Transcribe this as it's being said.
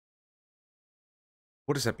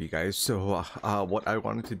What is up, you guys? So what I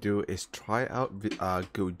wanted to do is try out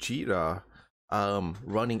GOGETA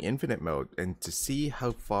running infinite mode and to see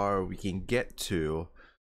how far we can get to,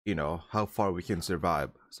 how far we can survive.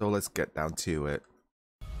 So let's get down to it.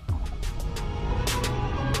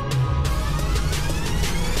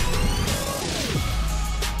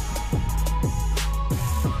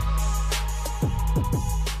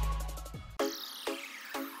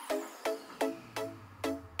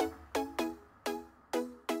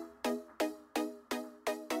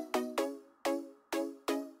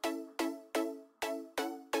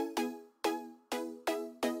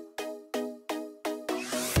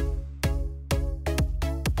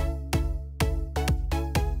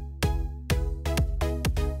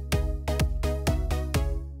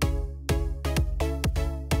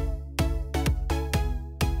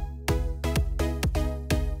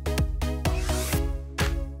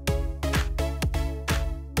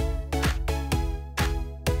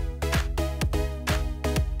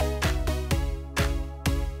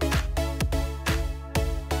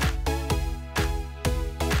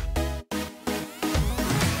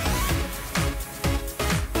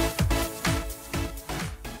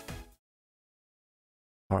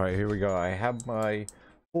 Alright, here we go. I have my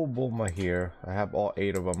full Bulma here. I have all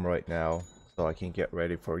 8 of them right now, so I can get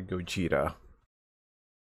ready for GOGETA.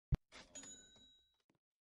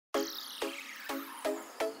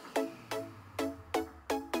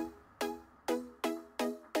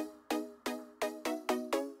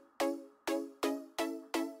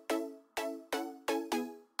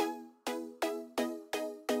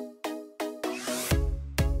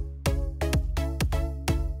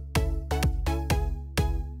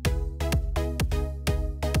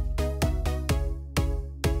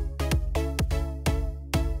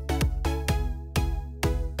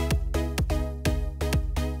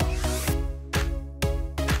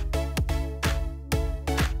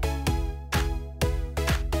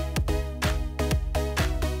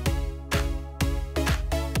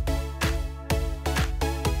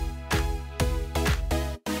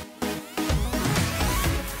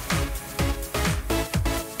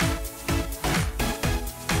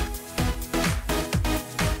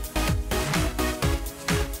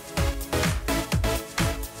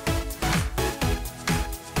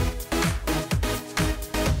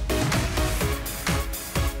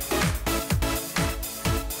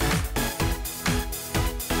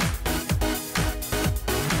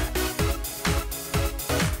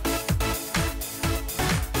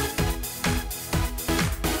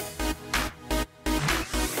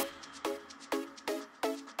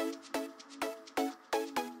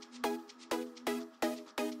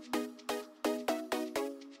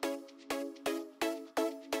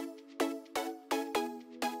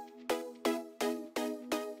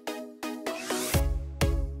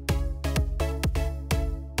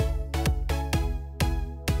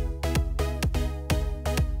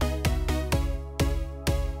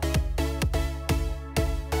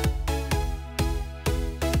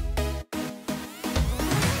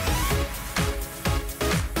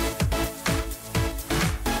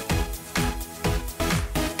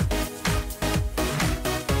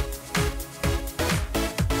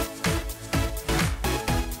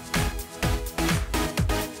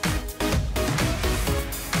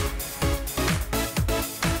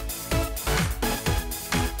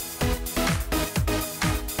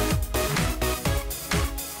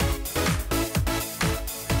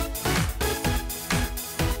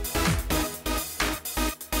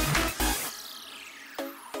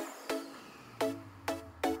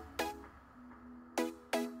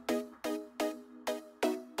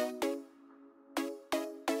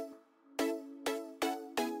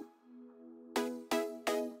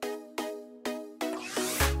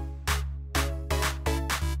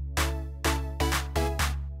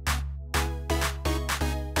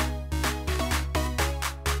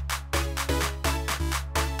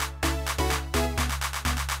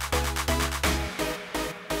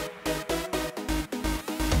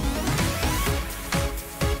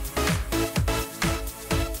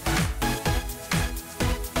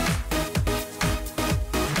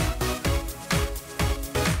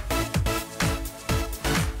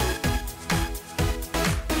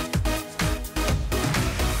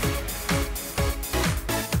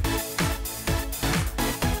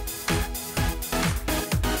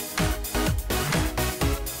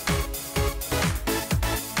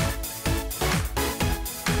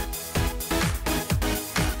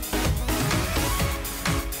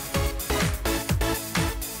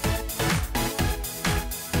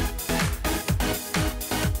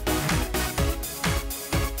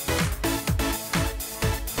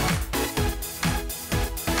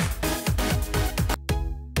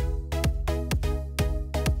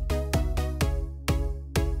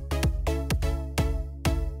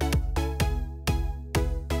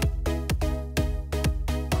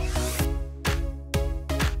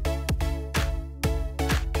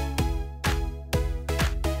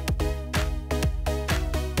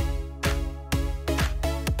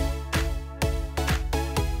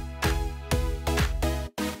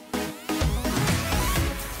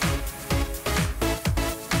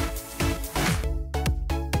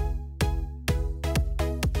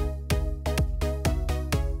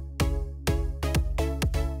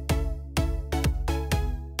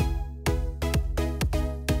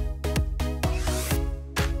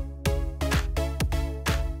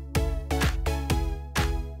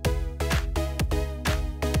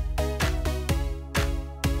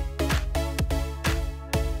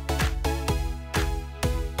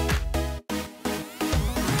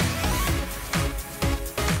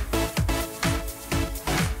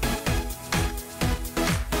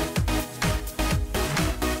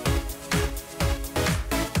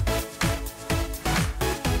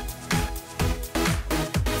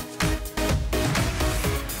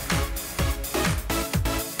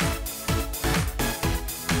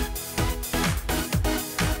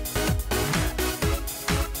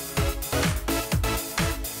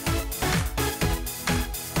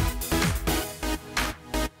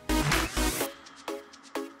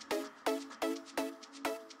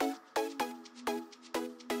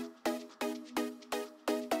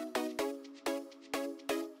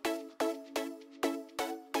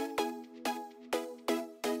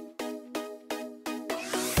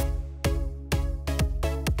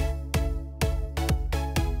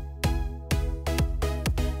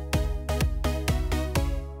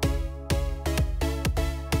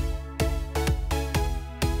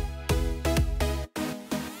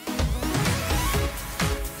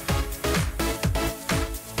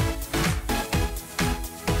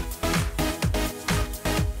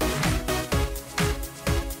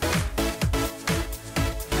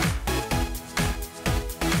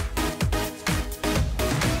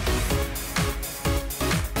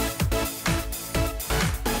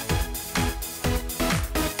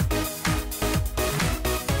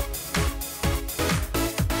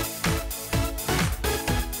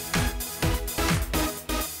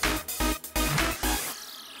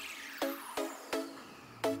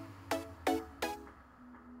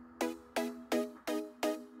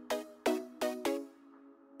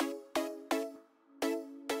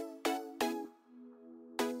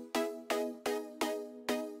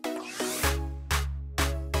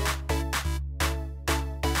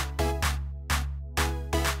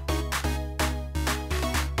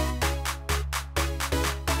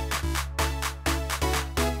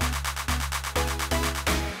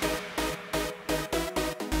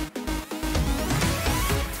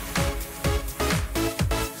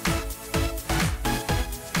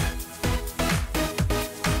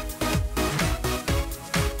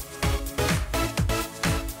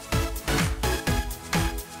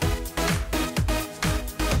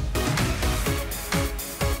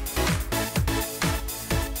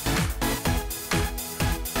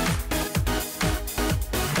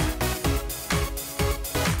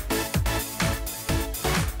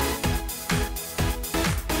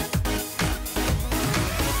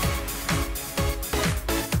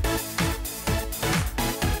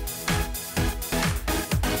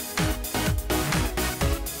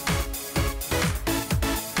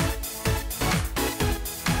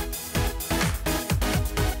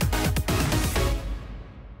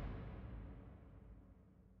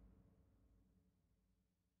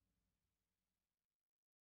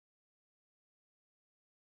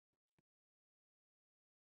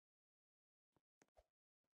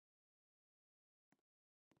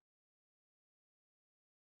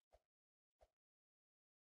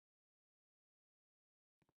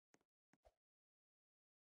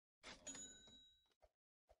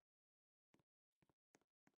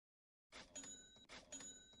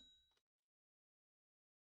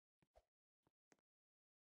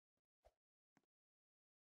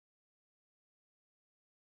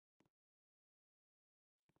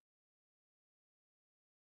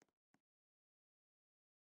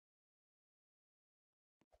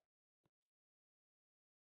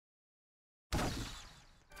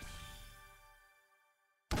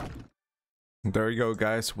 There you go,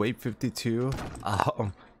 guys. Wave 52.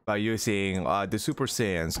 By using the Super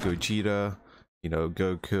Saiyans, Gogeta, you know,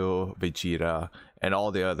 Goku, Vegeta, and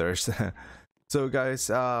all the others. So guys,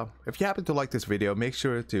 if you happen to like this video, make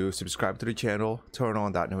sure to subscribe to the channel, turn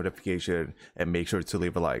on that notification, and make sure to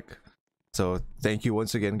leave a like. So thank you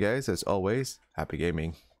once again, guys. As always, happy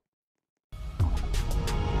gaming.